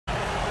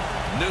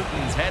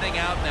Newton's heading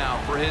out now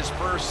for his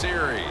first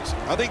series.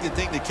 I think the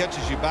thing that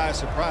catches you by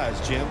surprise,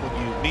 Jim, when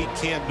you meet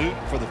Cam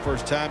Newton for the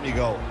first time, you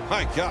go,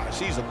 my gosh,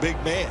 he's a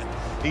big man.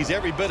 He's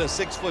every bit of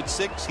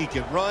 6'6". He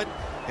can run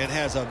and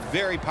has a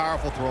very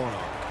powerful throwing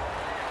arm.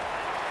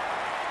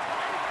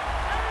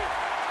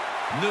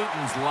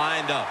 Newton's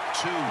lined up,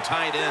 2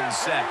 tight ends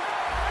set.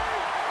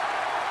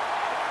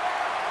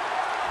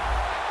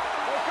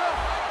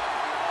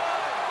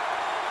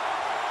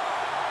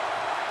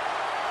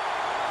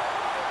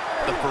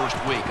 The first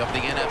week of the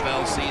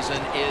NFL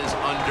season is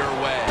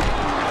underway.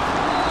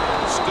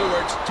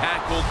 Stewart's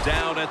tackled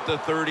down at the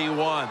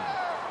 31.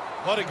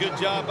 What a good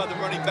job by the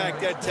running back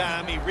that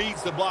time. He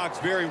reads the blocks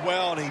very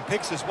well, and he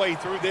picks his way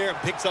through there and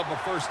picks up a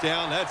first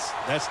down. That's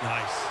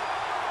nice.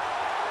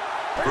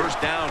 First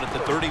down at the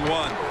 31.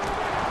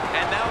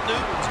 And now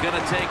Newton's going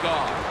to take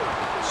off.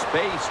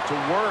 Space to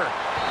work.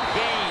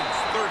 Gains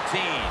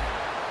 13.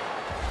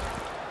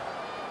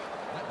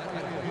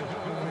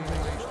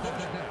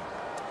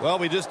 Well,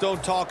 we just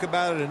don't talk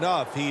about it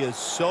enough. He is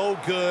so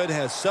good,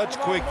 has such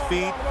quick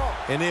feet,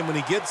 and then when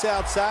he gets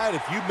outside,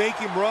 if you make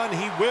him run,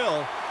 he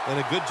will. And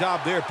a good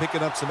job there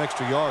picking up some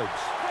extra yards.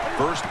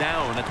 First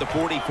down at the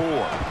 44.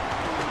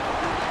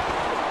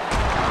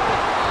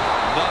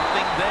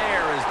 Nothing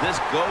there as this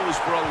goes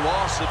for a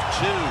loss of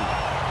 2.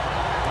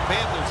 The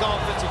Panthers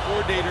offensive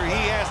coordinator,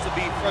 he has to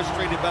be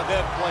frustrated by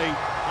that play.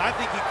 I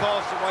think he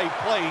calls the right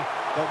play.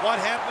 But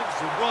what happens?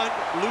 The run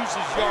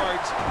loses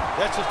yards.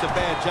 That's just a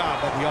bad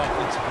job by the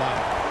offensive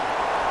line.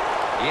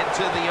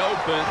 Into the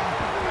open.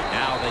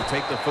 Now they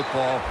take the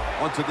football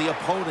onto the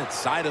opponent's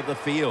side of the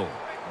field.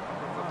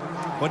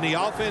 When the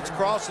offense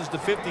crosses the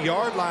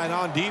 50-yard line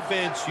on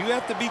defense, you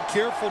have to be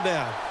careful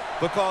now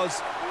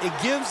because it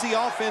gives the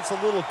offense a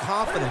little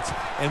confidence.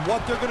 And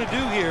what they're going to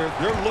do here,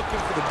 they're looking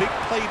for the big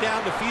play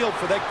down the field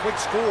for that quick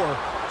score.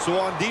 So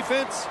on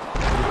defense,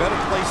 you better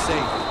play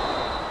safe.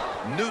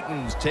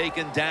 Newton's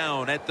taken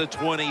down at the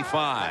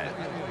 25.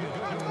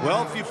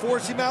 Well, if you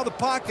force him out of the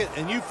pocket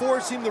and you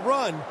force him to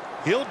run,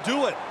 he'll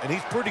do it, and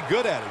he's pretty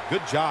good at it.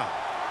 Good job.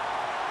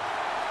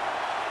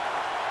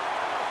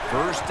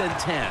 First and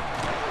 10.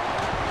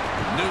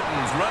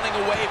 Newton's running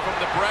away from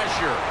the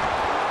pressure.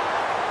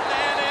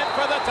 And in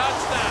for the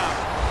touchdown.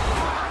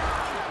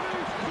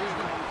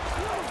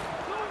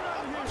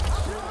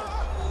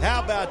 How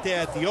about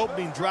that? The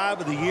opening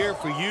drive of the year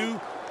for you.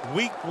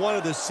 Week 1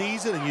 of the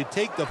season, and you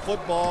take the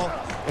football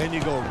and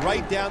you go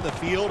right down the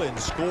field and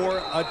score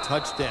a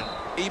touchdown.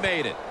 He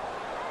made it.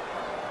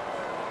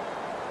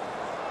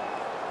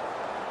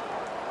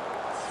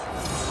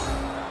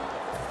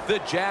 The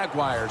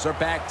Jaguars are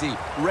back deep,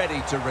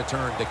 ready to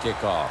return the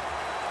kickoff.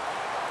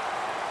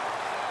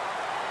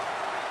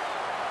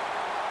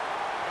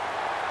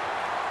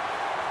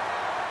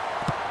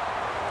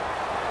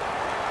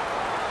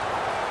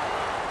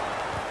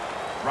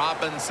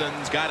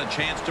 Robinson's got a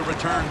chance to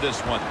return this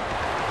one.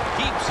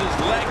 Keeps his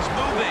legs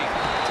moving.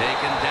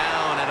 Taken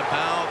down at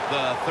about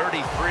the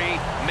 33,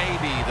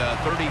 maybe the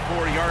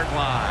 34-yard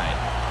line.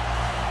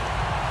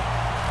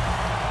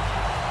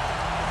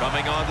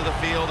 Coming onto the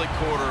field at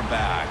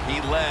quarterback. He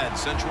led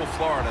Central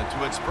Florida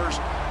to its first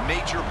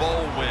major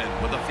bowl win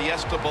with a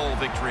Fiesta Bowl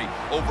victory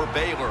over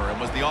Baylor and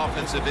was the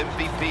offensive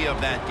MVP of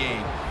that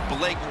game,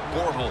 Blake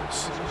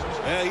Bortles.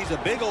 Well, he's a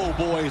big old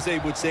boy, as they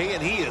would say,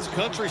 and he is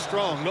country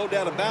strong, no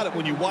doubt about it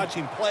when you watch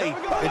him play.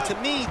 And to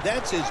me,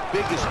 that's his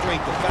biggest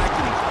strength, the fact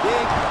that he's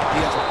big,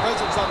 he has a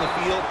presence on the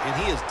field,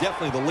 and he is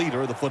definitely the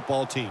leader of the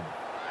football team.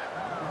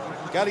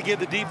 Got to give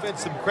the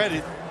defense some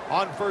credit.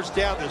 On first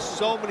down, there's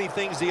so many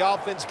things the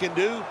offense can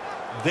do.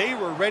 They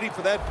were ready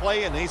for that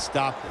play, and they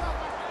stopped it.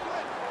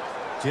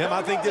 Jim,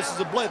 I think this is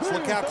a blitz.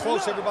 Look how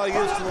close everybody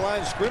is to the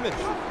line of scrimmage.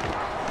 Ball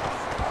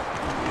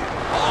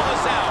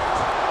is out,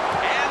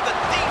 and the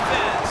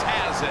defense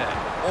has it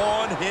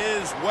on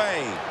his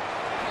way.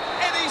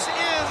 And he's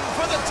in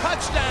for the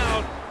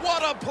touchdown.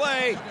 What a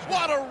play.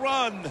 What a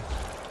run.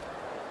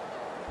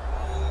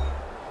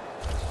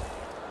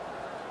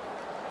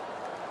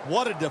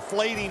 What a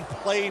deflating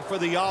play for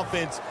the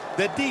offense.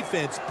 The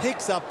defense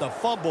picks up the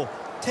fumble,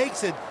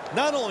 takes it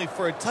not only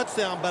for a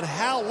touchdown, but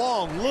how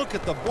long? Look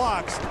at the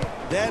blocks.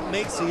 That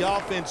makes the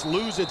offense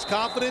lose its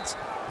confidence.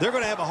 They're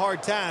going to have a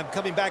hard time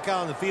coming back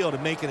out on the field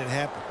and making it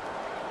happen.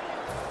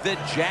 The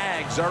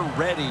Jags are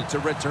ready to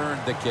return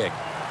the kick.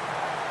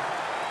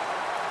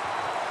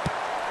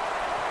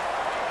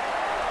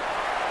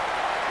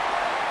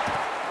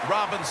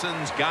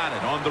 Robinson's got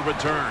it on the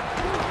return.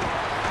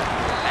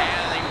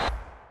 And he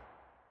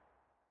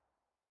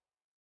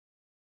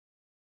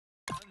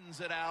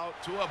runs it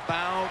out to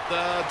about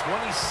the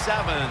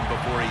 27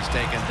 before he's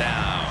taken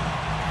down.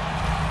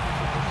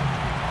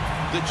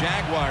 The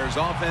Jaguars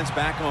offense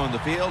back on the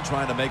field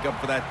trying to make up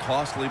for that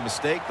costly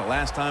mistake. The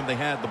last time they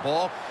had the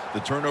ball,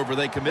 the turnover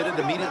they committed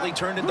immediately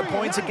turned into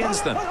points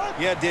against them.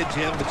 Yeah, it did,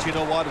 Jim, but you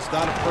know what? It's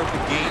not a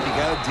perfect game. You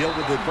got to deal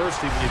with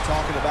adversity when you're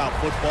talking about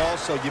football.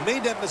 So you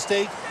made that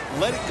mistake,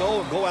 let it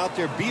go, and go out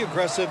there, be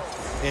aggressive,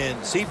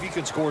 and see if you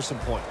can score some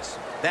points.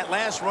 That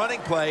last running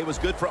play was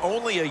good for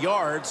only a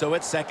yard, so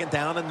it's 2nd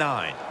down and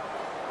 9.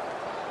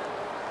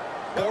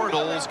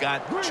 Bortles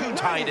got 2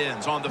 tight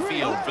ends on the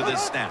field for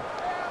this snap.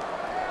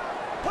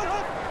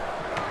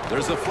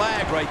 There's a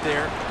flag right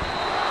there.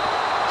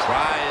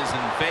 Tries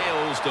and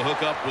fails to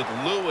hook up with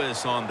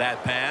Lewis on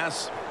that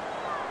pass.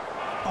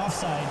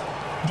 Offside.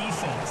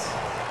 Defense.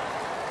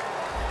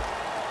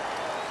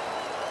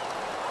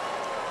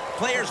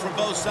 Players from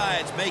both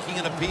sides making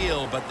an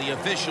appeal, but the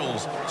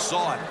officials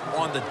saw it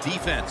on the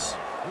defense.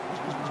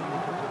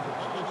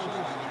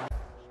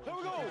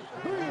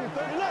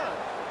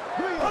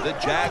 The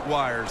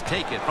Jaguars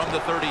take it from the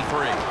 33.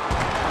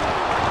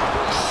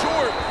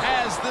 Short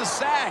has the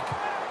sack.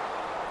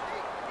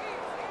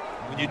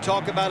 When you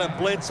talk about a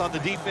blitz on the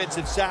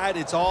defensive side,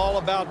 it's all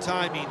about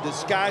timing.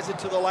 Disguise it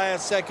to the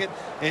last second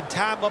and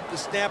time up the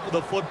snap of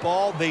the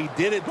football. They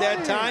did it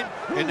that time,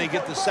 and they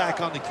get the sack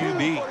on the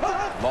QB.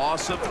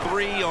 Loss of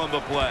 3 on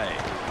the play.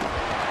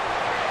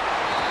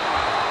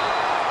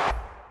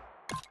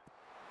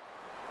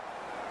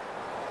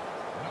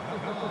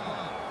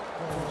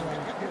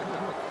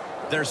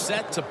 They're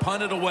set to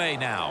punt it away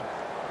now.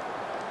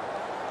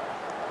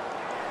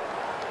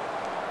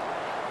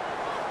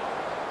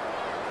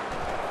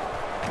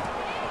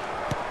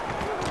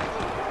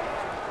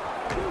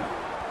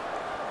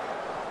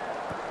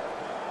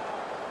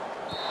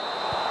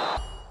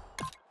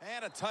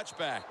 And a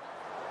touchback.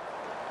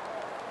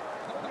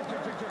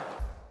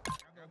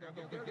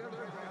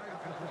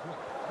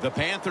 The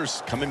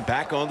Panthers coming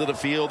back onto the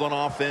field on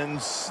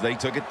offense. They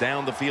took it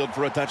down the field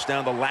for a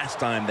touchdown the last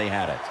time they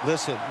had it.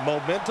 Listen,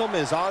 momentum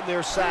is on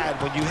their side.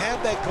 When you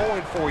have that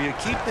going for you,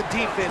 keep the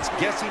defense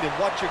guessing at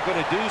what you're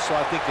going to do. So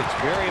I think it's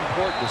very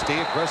important to stay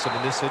aggressive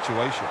in this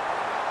situation.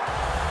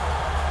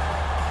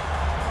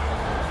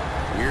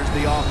 Here's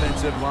the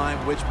offensive line,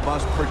 which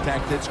must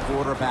protect its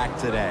quarterback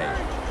today.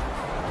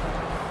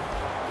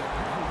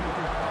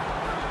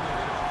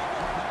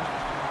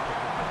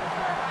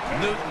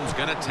 Newton's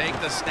going to take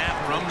the snap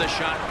from the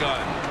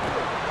shotgun.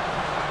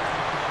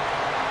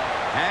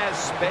 Has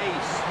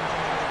space.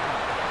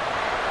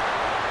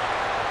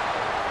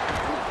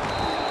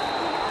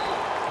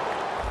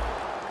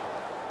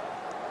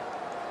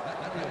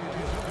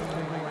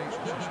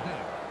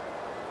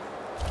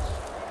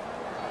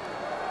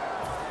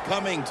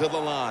 Coming to the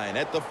line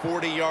at the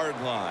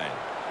 40-yard line.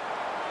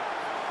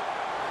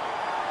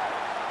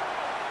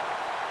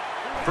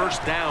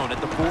 First down at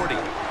the 40.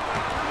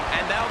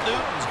 And now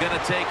Newton's going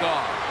to take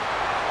off.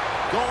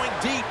 Going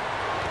deep.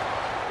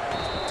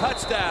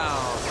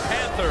 Touchdown,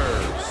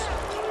 Panthers.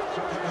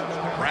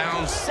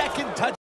 Brown's second touchdown.